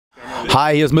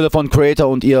Hi, hier ist Mille von KREATOR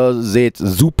und ihr seht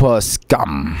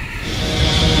Superskum.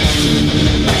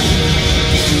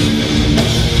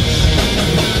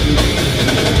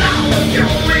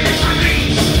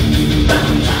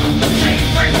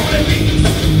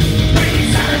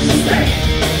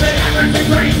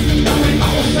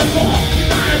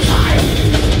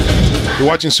 You're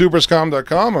watching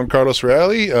Superskum.com. I'm Carlos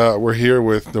Reali. We're here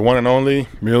with the one and only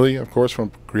Mille, of course,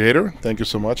 from KREATOR. Thank you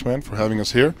so much, man, for having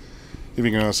us here,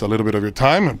 giving us a little bit of your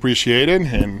time. Appreciate it.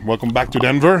 And welcome back to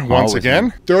Denver once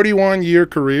again. 31-year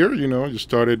career. You know,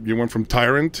 you went from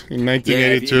Tyrant in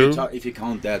 1982. Yeah, if you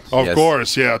count that. Of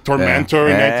course, yeah. Tormentor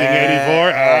in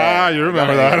 1984. You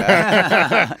remember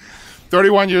that.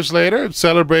 31 years later,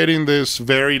 celebrating this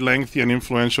very lengthy and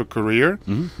influential career.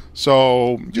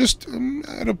 So just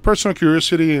out of personal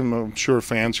curiosity, and I'm sure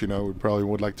fans, you know, probably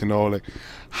would like to know, like,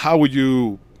 how would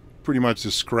you pretty much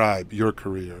describe your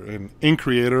career in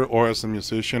KREATOR or as a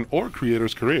musician or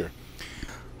KREATOR's career?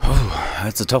 Oh,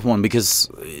 that's a tough one because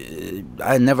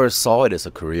I never saw it as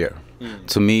a career.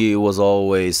 To me, it was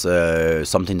always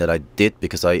something that I did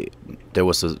because I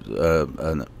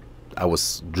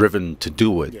was driven to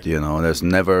do it. You know, there's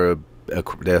never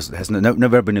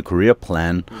never been a career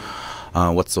plan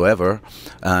whatsoever.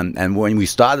 And when we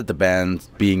started the band,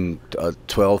 being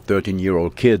 12,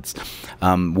 13-year-old kids,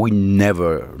 we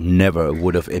never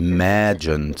would have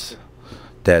imagined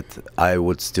that I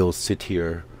would still sit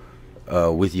here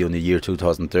with you in the year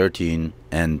 2013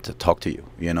 and talk to you.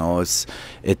 You know,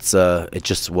 it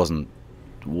just wasn't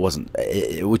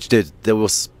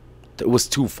it was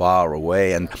too far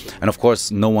away, and of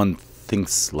course no one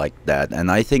thinks like that.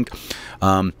 And I think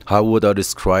how would I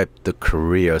describe the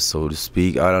career, so to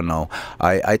speak? I don't know.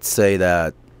 I'd say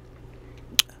that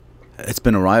it's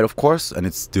been a ride, of course, and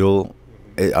it's still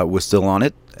we're still on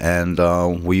it, and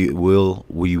we will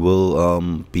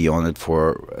be on it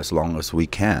for as long as we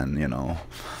can, you know.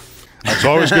 That's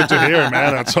always good to hear,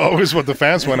 man. That's always what the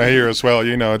fans want to hear as well.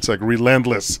 You know, it's like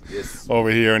relentless over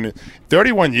here. And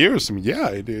 31 years, I mean, yeah,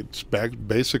 it's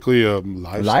basically a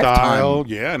lifestyle.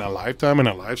 Yeah, and a lifetime and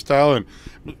a lifestyle and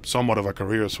somewhat of a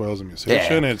career as well as a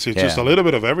musician. It's just a little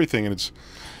bit of everything, and it's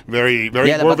very,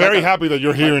 we're very happy that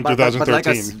you're here in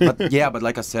 2013. But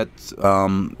like I said,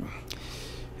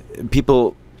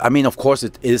 people, I mean, of course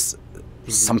it is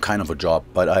some kind of a job,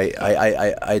 but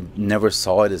I never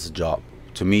saw it as a job.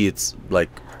 To me, it's like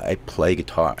I play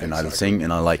guitar and I sing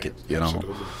and I like it, you know.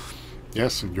 Absolutely.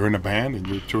 Yes, and you're in a band and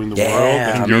you're touring the world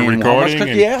and you're recording. How much could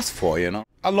you ask for, you know?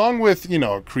 Along with, you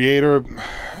know, KREATOR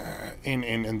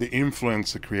and the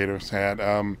influence the KREATOR's had,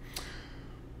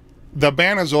 the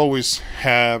band has always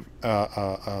had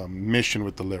a mission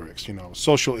with the lyrics, you know,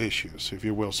 social issues, if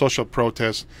you will, social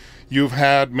protests. You've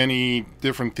had many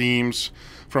different themes,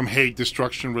 from hate,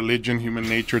 destruction, religion, human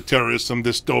nature, terrorism,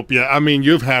 dystopia. I mean,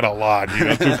 you've had a lot, you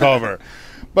know, to cover.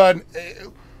 But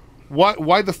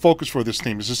why the focus for this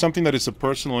theme? Is it something that is a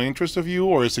personal interest of you,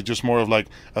 or is it just more of like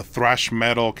a thrash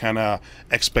metal kind of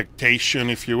expectation,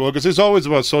 if you will? Because it's always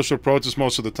about social protest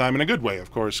most of the time, in a good way,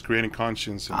 of course, creating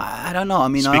conscience. I don't know. I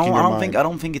mean, I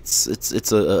don't think it's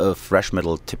a thrash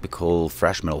metal, typical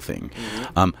thrash metal thing.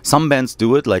 Some bands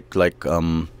do it, like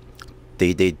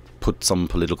they put some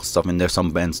political stuff in there.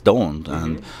 Some bands don't,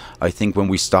 and I think when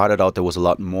we started out, there was a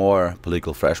lot more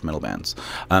political thrash metal bands.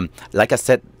 Like I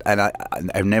said, and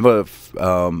I've never,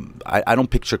 I don't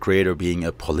picture KREATOR being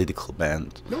a political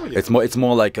band. No, yeah. It's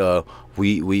more like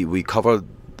we cover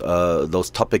those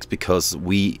topics because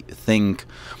we think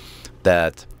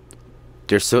that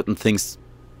there's certain things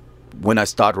when I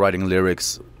start writing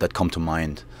lyrics that come to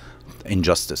mind: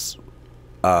 injustice,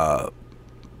 bad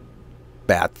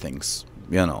things.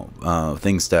 You know,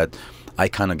 things that I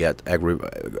kind of get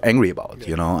angry about,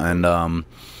 you know, and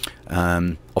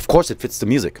of course it fits the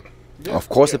music. Yeah, of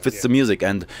course it fits the music,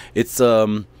 and it's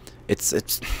I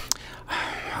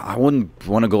wouldn't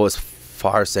want to go as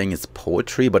far as saying it's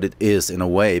poetry, but it is in a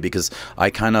way, because I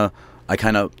kind of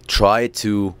try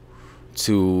to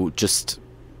just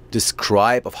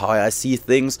describe of how I see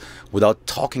things without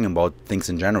talking about things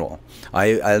in general.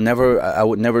 I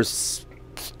would never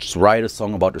just write a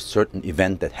song about a certain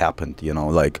event that happened, you know,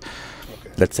 like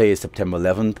let's say September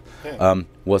 11th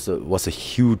was a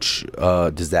huge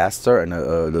disaster and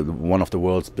one of the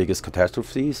world's biggest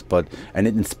catastrophes, and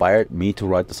it inspired me to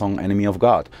write the song Enemy of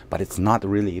God. But it's not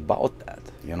really about that,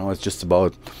 you know. It's just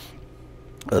about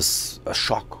a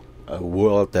shock, a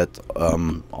world that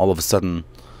all of a sudden,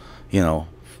 you know,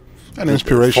 an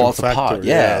inspiration factor, apart.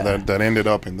 that ended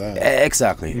up in that.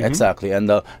 Exactly, exactly,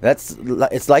 and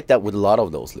it's like that with a lot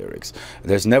of those lyrics.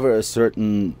 There's never a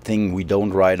certain thing we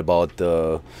don't write about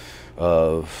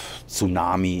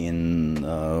tsunami in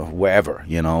wherever.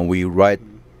 You know, we write.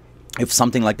 If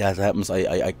something like that happens,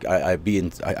 I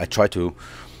try to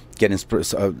get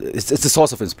inspiration. It's a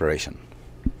source of inspiration.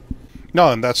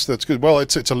 No, and that's good. Well,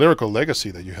 it's a lyrical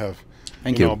legacy that you have.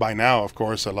 Thank you. Know, by now, of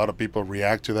course, a lot of people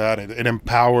react to that. It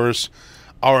empowers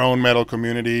our own metal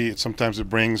community. Sometimes it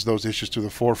brings those issues to the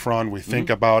forefront. We think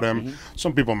about them.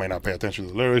 Some people may not pay attention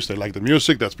to the lyrics. They like the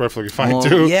music. That's perfectly fine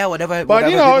too. Yeah, whatever. But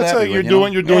you know, it's like you're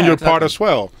doing your part as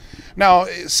well. Now,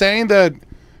 saying that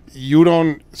you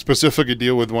don't specifically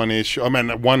deal with one issue, I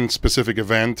mean, one specific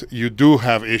event, you do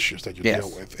have issues that you deal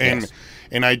with. And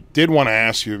I did want to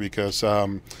ask you because,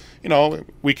 you know,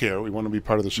 we care. We want to be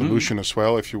part of the solution as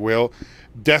well, if you will.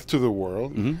 Death to the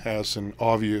World has an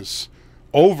obvious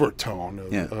overtone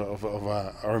of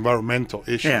our environmental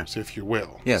issues, if you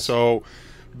will. So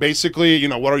basically, you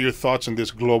know, what are your thoughts on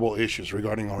these global issues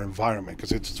regarding our environment?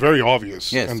 Because it's very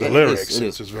obvious in the lyrics.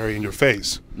 It's just very in your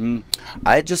face.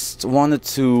 I just wanted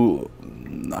to.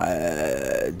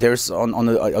 There's on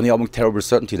the album Terrible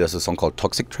Certainty. There's a song called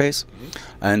Toxic Trace,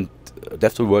 and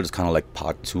Death to the World is kind of like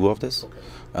part 2 of this.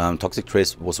 Toxic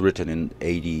Trace was written in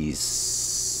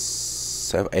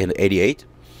 88,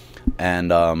 and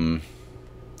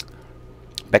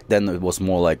back then it was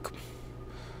more like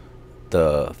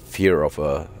the fear of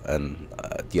the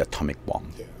atomic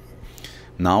bomb.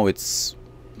 Now we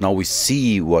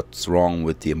see what's wrong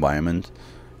with the environment,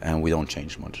 and we don't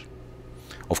change much.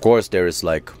 Of course, there is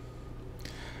like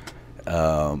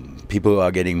people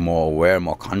are getting more aware,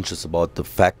 more conscious about the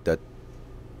fact that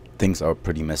things are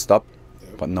pretty messed up,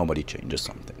 but nobody changes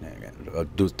something or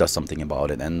does something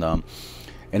about it. And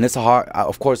it's a hard.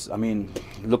 Of course, I mean,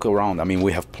 look around. I mean,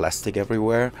 we have plastic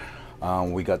everywhere.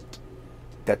 We got.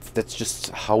 That's just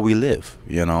how we live,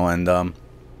 you know. And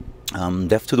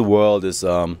Death to the World is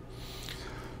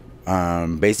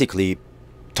basically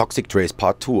Toxic Trace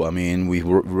Part 2. I mean, we've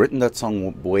written that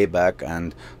song way back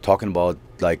and talking about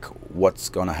like what's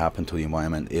gonna happen to the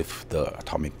environment if the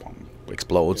atomic bomb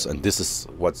explodes, and this is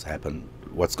what's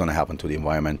gonna happen to the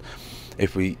environment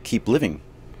if we keep living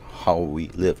how we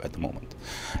live at the moment.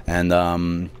 And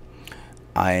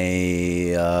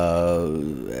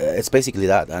it's basically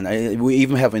that, and we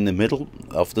even have in the middle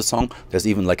of the song there's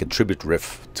even like a tribute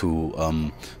riff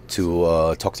to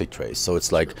Toxic Trace, so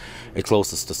it's like it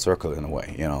closes the circle in a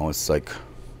way, you know. It's like,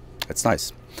 it's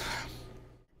nice.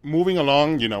 Moving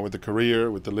along, you know, with the career,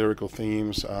 with the lyrical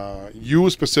themes, you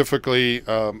specifically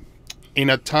in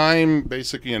a time,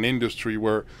 basically an industry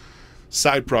where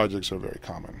side projects are very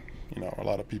common. You know, a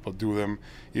lot of people do them,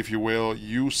 if you will.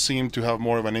 You seem to have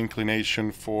more of an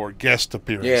inclination for guest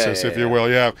appearances, if you will.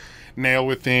 You have Nail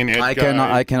Within, I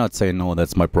cannot say no.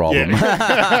 That's my problem.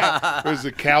 There's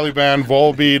the Caliban,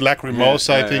 Volbeat,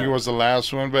 Lacrimosa. I think it was the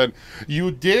last one. But you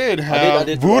did have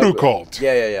Voodoo Cult.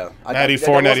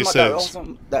 94, 96.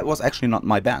 That was actually not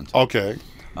my band. Okay.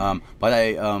 But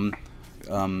I.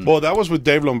 Well, that was with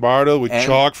Dave Lombardo, with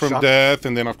Chalk from Death,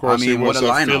 and then of course it was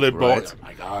Philip Bolt. Oh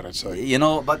my God, it's like, you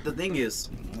know. But the thing is,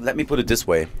 let me put it this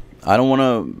way: I don't want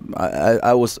to.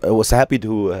 I was happy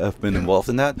to have been involved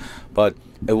in that, but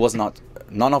it was not.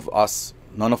 None of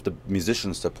the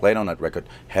musicians that played on that record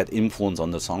had influence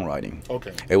on the songwriting.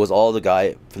 Okay. It was all the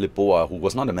guy Philip Boa, who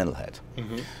was not a metalhead.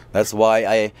 That's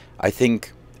why I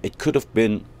think it could have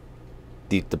been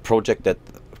the project that.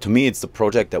 To me, it's the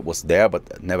project that was there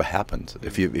but never happened.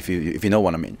 If you know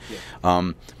what I mean.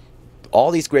 All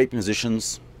these great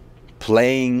musicians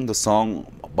playing the songs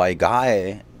by a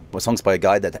guy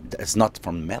that is not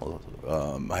from metal,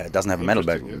 doesn't have a metal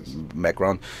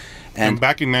background. And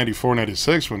back in 94,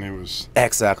 96, when it was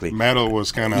metal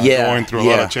was kind of going through a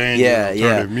lot of changes,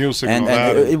 alternative music, and all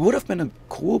that. It would have been a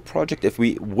cool project if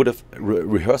we would have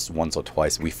rehearsed once or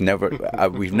twice. We've never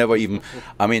even.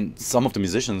 I mean, some of the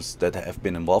musicians that have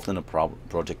been involved in a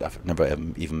project I've never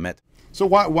even met. So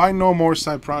why no more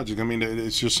side project? I mean,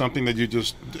 it's just something that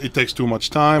it takes too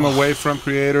much time away from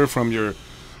Kreator, from your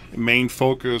main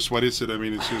focus. What is it? I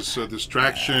mean, it's just a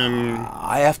distraction.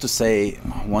 I have to say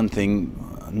one thing.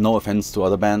 No offense to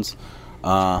other bands,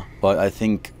 but I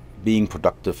think being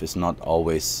productive doesn't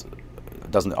always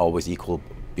equal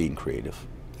being creative.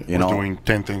 You know, doing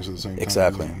 10 things at the same time.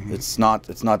 Exactly. It's not.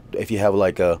 If you have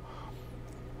like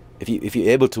if you're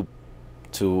able to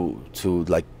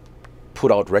like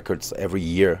put out records every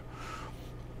year,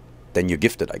 then you're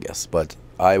gifted, I guess. But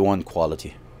I want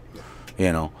quality.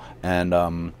 You know, and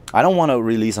I don't want to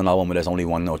release an album where there's only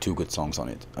 1 or 2 good songs on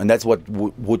it, and that's what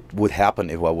would happen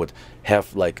if I would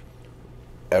have like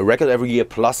a record every year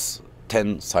plus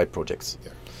 10 side projects.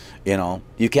 You know,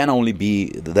 you can only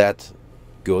be that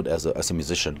good as a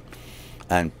musician,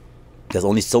 and there's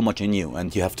only so much in you,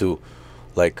 and you have to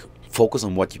like focus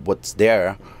on what's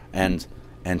there and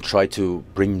try to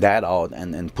bring that out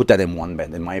and put that in one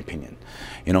band, in my opinion.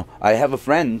 You know, I have a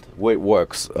friend where it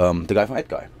works, the guy from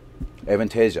Edguy,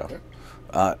 Avantasia.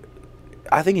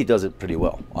 I think he does it pretty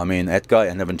well. I mean,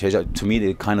 Edguy and Avantasia, to me,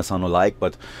 they kind of sound alike,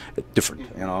 but different,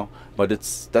 you know. But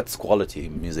that's quality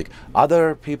music.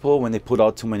 Other people, when they put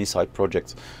out too many side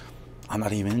projects, I'm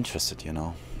not even interested, you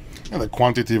know. And the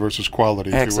quantity versus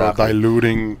quality. Exactly. If you were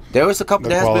diluting. There was a couple. The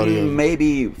There's quality been of-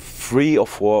 maybe 3 or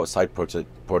 4 side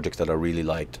projects that I really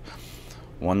liked.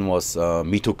 One was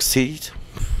Me Took Seed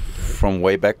from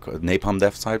way back, Napalm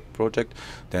Death side project.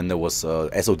 Then there was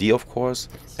SOD, of course,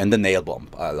 and the Nail Bomb.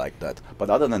 I like that. But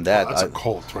other than that, That's a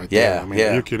cult right yeah, there. I mean,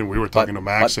 yeah. are you kidding? We were talking to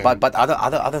Max. But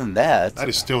other than that, that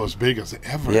is still as big as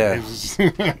ever. Yeah.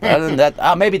 Other than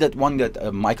that, maybe that one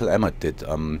that Michael Emmett did,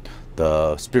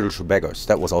 the Spiritual Beggars.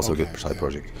 That was also a good side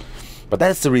project. But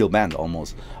that's the real band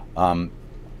almost.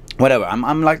 Whatever.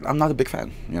 I'm not a big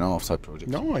fan, you know, of side projects.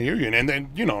 No, I hear you, and then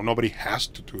you know nobody has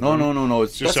to do. No, them. no.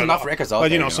 It's just enough records out but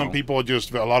there. you know, some people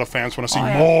just a lot of fans want to see Oh,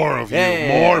 yeah. more of you,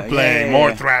 more playing,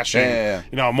 more thrashing. Yeah.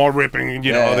 You know, more ripping.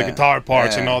 You know, the guitar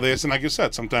parts and Yeah. all this. And like you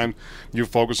said, sometimes you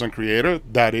focus on Creator.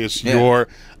 That is Yeah. your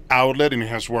outlet, and it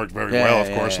has worked very Yeah, well. Of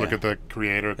yeah, course, yeah. look at the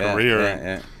Creator Yeah, career yeah, and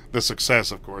yeah. the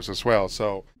success, of course, as well.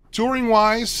 So. Touring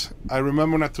wise, I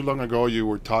remember not too long ago you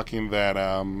were talking that,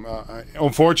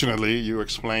 unfortunately, you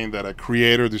explained that a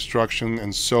Creator, Destruction,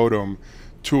 and Sodom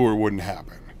tour wouldn't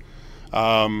happen.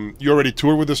 You already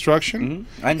toured with Destruction,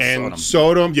 And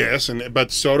Sodom, yes,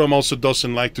 but Sodom also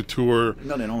doesn't like to tour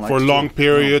No, they don't like for to long tour.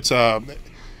 periods.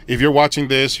 If you're watching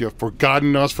this, you have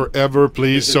forgotten us forever.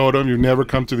 Please, Sodom, you never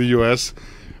come to the U.S.,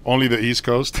 only the East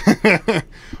Coast.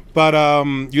 But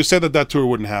you said that tour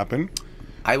wouldn't happen.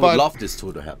 I would love this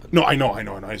tour to happen. No, I know.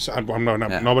 I'm not,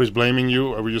 Yeah. Nobody's blaming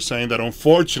you. We're just saying that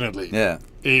unfortunately, Yeah.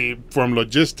 From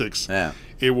logistics, Yeah.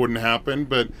 it wouldn't happen.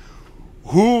 But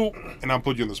who, and I'll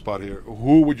put you on the spot here,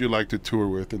 who would you like to tour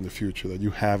with in the future that you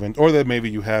haven't, or that maybe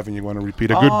you have and you want to repeat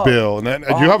a good bill? And then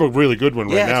you have a really good one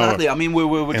right now. Exactly. I mean, we're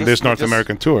in just, this North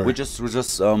American tour. We're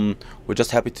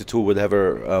just happy to tour with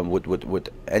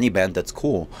any band that's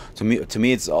cool. To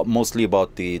me, it's mostly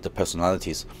about the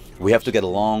personalities. We have to get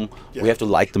along. Yeah. We have to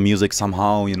like the music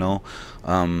somehow. You know,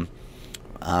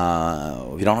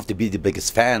 we don't have to be the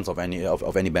biggest fans of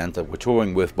any band that we're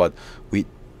touring with, but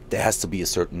there has to be a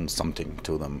certain something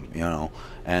to them. You know,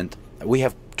 and we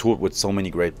have toured with so many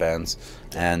great bands,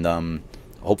 and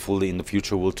hopefully in the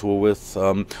future we'll tour with.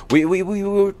 We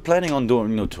were planning on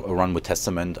doing a run with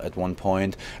Testament at one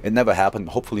point. It never happened.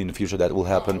 Hopefully in the future that will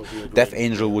happen. That would be a Death great-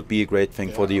 Angel would be a great thing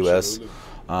for the US. absolutely.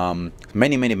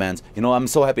 Many bands. You know, I'm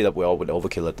so happy that we're all with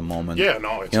Overkill at the moment. Yeah,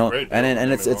 no, it's you know, great. and bill,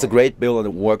 don't it's get me it's a wrong. great bill, and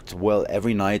it worked well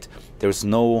every night. There's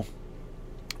no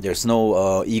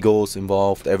egos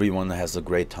involved. Everyone has a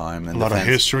great time, and A lot the of fans,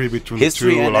 history between the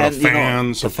two. A lot of you know,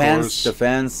 fans, of course. The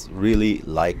fans really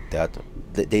like that.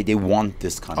 They want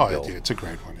this kind Oh, of bill. it's a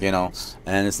great one. You know,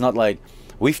 and it's not like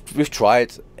we've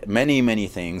tried many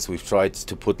things. We've tried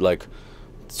to put like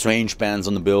strange bands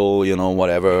on the bill, you know,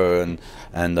 whatever,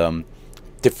 and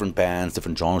different bands,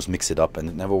 different genres, mix it up, and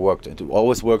it never worked. It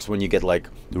always works when you get like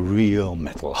the real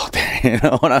metal out there. You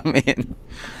know what I mean?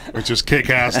 Which is kick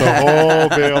ass the whole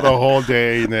bill, the whole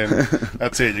day, and then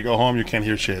that's it. You go home, you can't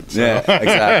hear shit. So. Yeah,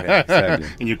 exactly.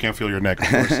 And you can't feel your neck, of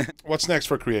course. What's next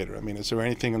for Creator? I mean, is there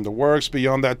anything in the works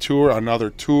beyond that tour? Another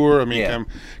tour? I mean, Yeah.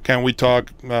 can we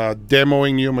talk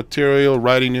demoing new material,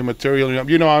 writing new material?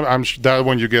 You know, I'm that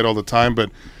one you get all the time,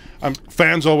 but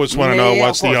fans always want to know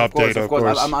what's the update. Of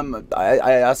course,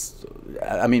 I asked.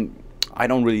 I mean, I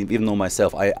don't really even know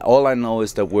myself. All I know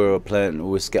is that we're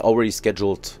already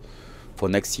scheduled for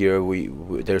next year.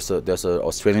 There's a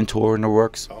Australian tour in the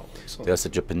works. Oh, excellent. There's a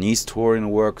Japanese tour in the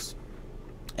works,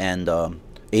 and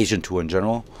Asian tour in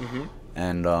general.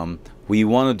 And we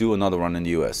want to do another run in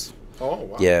the US. Oh,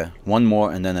 wow. Yeah, one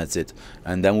more, and then that's it.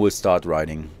 And then we'll start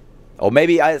writing. Or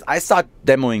maybe I start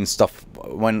demoing stuff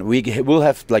when we'll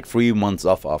have like 3 months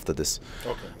off after this.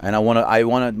 Okay.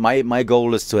 And my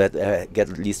goal is to get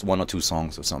at least 1 or 2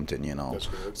 songs or something, you know, That's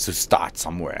good. to start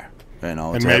somewhere, you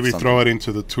know. And to have maybe something. throw it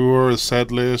into the tour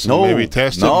set list. No. And maybe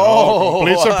test it. No. Oh,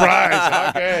 complete surprise.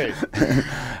 Okay.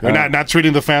 You're not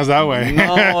treating the fans that way.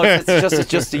 No, it's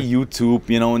just a YouTube,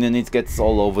 you know, and then it gets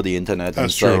all over the internet.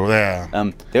 That's and true. like,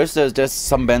 Yeah. there's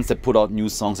some bands that put out new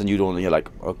songs and you're like,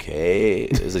 okay,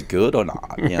 is it good or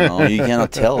not? You know, you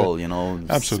cannot tell. You know, it's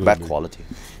Absolutely. bad quality.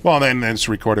 Well, then it's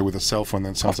recorded with a cell phone.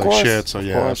 Then sounds Of like course, shit. So of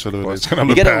yeah, course, of absolutely. course. It's gonna You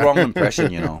look get bad. a wrong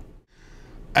impression, you know.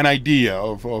 An idea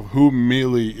of who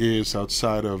Mille is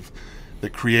outside of the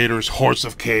creator's horse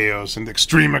of chaos and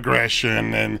extreme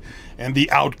aggression and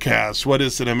the outcast. What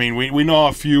is it? I mean, we know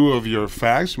a few of your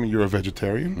facts. I mean, you're a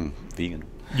vegetarian, vegan.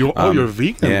 You're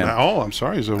vegan. Yeah. Oh, I'm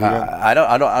sorry. So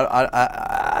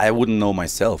I wouldn't know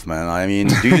myself, man. I mean,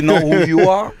 do you know who you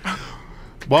are?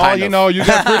 Well, Kind you of. know, you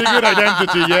got pretty good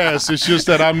identity. Yes, it's just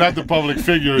that I'm not the public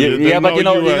figure. Yeah, but you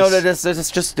know as- that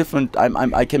it's just different.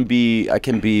 I can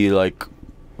be like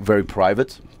very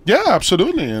private. Yeah,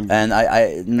 absolutely. And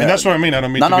that's what I mean. I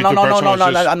don't mean to be too personal.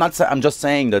 I'm not. I'm just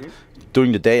saying that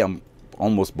during the day I'm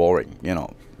almost boring. You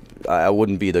know, I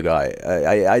wouldn't be the guy.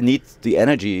 I need the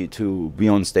energy to be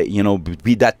on stage. You know,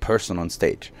 be that person on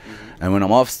stage. And when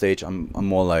I'm off stage, I'm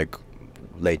more like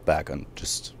laid back and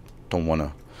just don't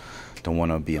wanna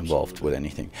be involved with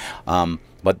anything.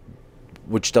 But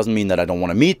which doesn't mean that I don't want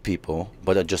to meet people,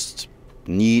 but I just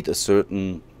need a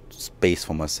certain space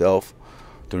for myself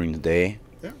during the day.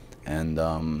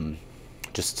 And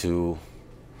just to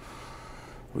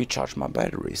recharge my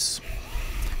batteries.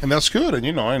 And that's good. And,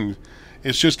 you know, and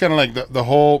it's just kind of like the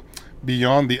whole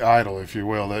beyond the idol, if you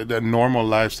will, the normal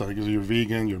lifestyle. Because you're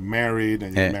vegan, you're married,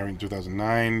 and you're married in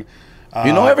 2009.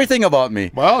 You know everything about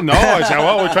me. Well, no. I said,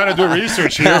 well, we're trying to do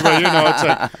research here, but, you know, it's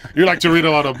like you like to read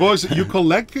a lot of books. You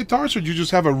collect guitars, or do you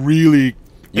just have a really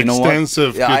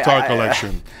extensive guitar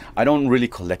collection? I don't really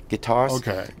collect guitars.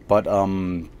 Okay. But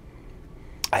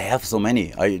I have so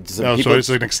many. So it's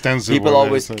an extensive people one,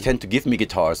 always tend to give me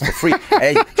guitars for free.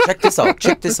 Hey, check this out.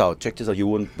 Check this out. Check this out. You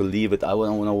wouldn't believe it. I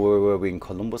don't know where were we, in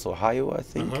Columbus, Ohio, I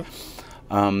think.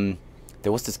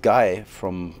 There was this guy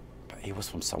he was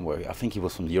from somewhere. I think he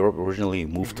was from Europe originally. He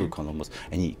moved to Columbus,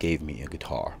 and he gave me a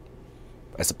guitar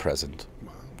as a present.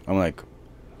 Wow. I'm like,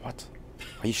 what?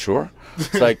 Are you sure?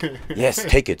 It's like, yes,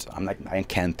 take it. I'm like, I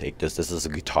can't take this. This is a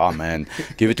guitar, man.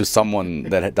 Give it to someone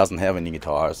that doesn't have any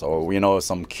guitars, or, you know,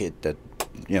 some kid that,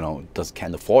 you know,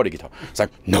 can't afford a guitar. It's like,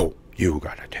 no, you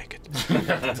gotta take it.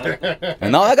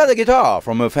 And now I got a guitar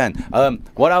from a fan.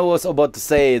 What I was about to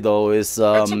say though is,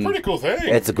 that's a pretty cool thing.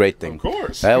 It's a great thing. Of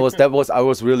course. I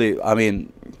was really. I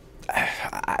mean,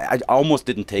 I almost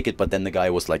didn't take it, but then the guy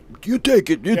was like, "You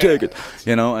take it, you take it,"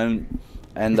 you know, and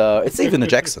it's even a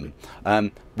Jackson.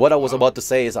 What I was about to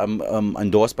say is I'm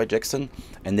endorsed by Jackson,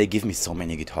 and they give me so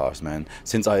many guitars, man.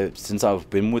 Since I've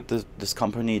been with this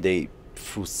company, they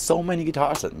threw so many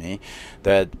guitars at me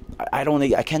that I don't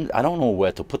know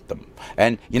where to put them.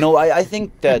 And you know, I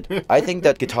think that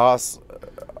guitars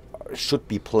should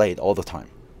be played all the time.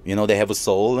 You know, they have a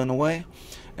soul in a way,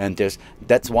 and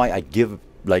that's why I give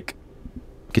like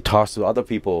guitars to other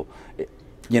people.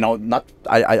 You know, not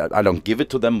I don't give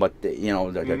it to them, but they, you know,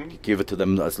 I give it to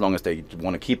them as long as they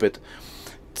want to keep it,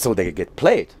 so they get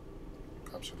played.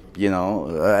 Absolutely. You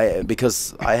know,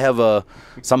 because I have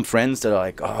some friends that are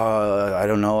like, oh, I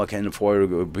don't know, I can't afford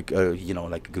you know,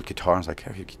 like a good guitar. I was like,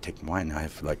 hey, you can take mine. I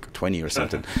have like 20 or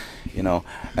something, you know.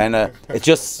 And it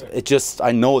just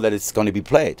I know that it's going to be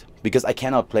played because I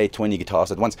cannot play 20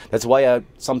 guitars at once. That's why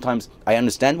sometimes I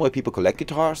understand why people collect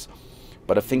guitars,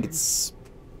 but I think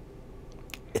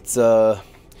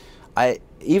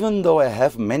even though I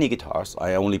have many guitars,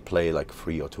 I only play like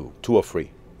two or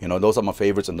three. You know, those are my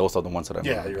favorites, and those are the ones that I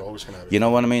like. You're always gonna have it. You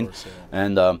know what I mean? Course, yeah.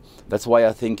 And that's why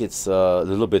I think it's a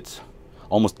little bit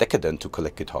almost decadent to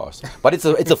collect guitars. But it's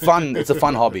a fun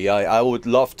hobby. I would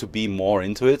love to be more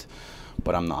into it,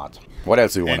 but I'm not. What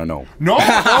else do you want to know? No.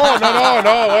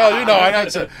 Well, you know,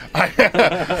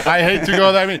 I hate to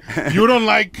go there. I mean, you don't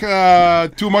like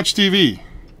too much TV.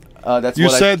 That's you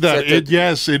what said I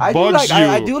that. said It bugs you.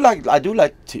 I do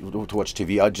like to watch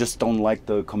TV. I just don't like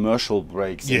the commercial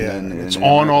breaks. Yeah, it's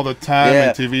on all the time,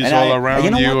 and TV's all around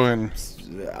you. And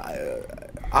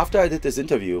after I did this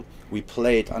interview, we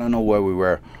played. I don't know where we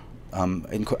were.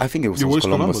 I think it was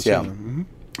Columbus. Yeah.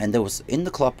 And there was in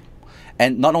the club,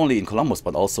 and not only in Columbus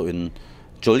but also in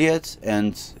Joliet,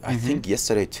 and I think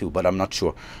yesterday too. But I'm not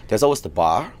sure. There's always the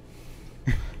bar,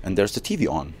 and there's the TV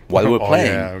on while we're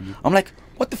playing. Yeah. I'm like,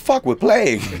 what the fuck, we're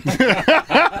playing?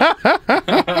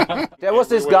 There was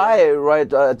this guy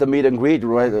right at the meet and greet,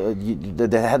 right?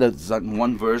 They had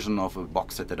one version of a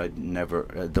box set that I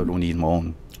don't even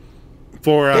own.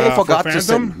 They forgot for to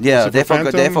send. Yeah, they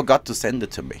forgot to send it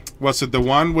to me. Was it the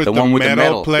one with the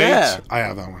metal plate? Yeah. I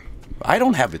have that one. I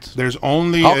don't have it. There's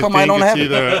only. How come I don't have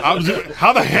it?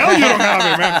 How the hell you don't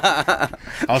have it, man?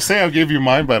 I'll say I'll give you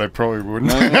mine, but I probably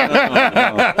wouldn't.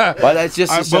 No. But it's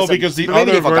just because the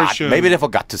other version. Maybe they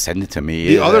forgot to send it to me.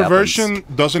 The other version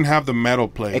doesn't have the metal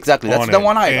plate. Exactly, that's the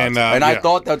one I got, and I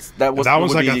thought that was. That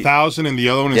one's like 1,000, and the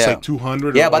other one is like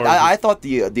 200. Yeah, but I thought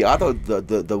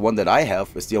the one that I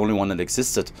have is the only one that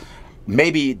existed.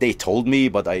 maybe they told me,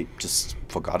 but I just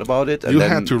forgot about it. And you then,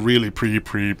 had to really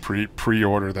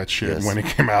pre-order that shit Yes. when it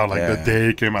came out, like the day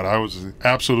it came out. I was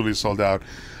absolutely sold out.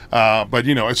 But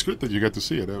you know, it's good that you got to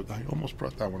see it. I almost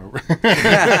brought that one over.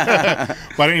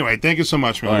 But anyway, thank you so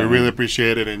much, man. We really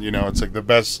appreciate it, and you know, it's like the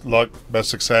best luck, best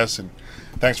success, and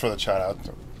thanks for the shout out.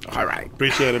 All right.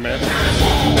 Appreciate it, man.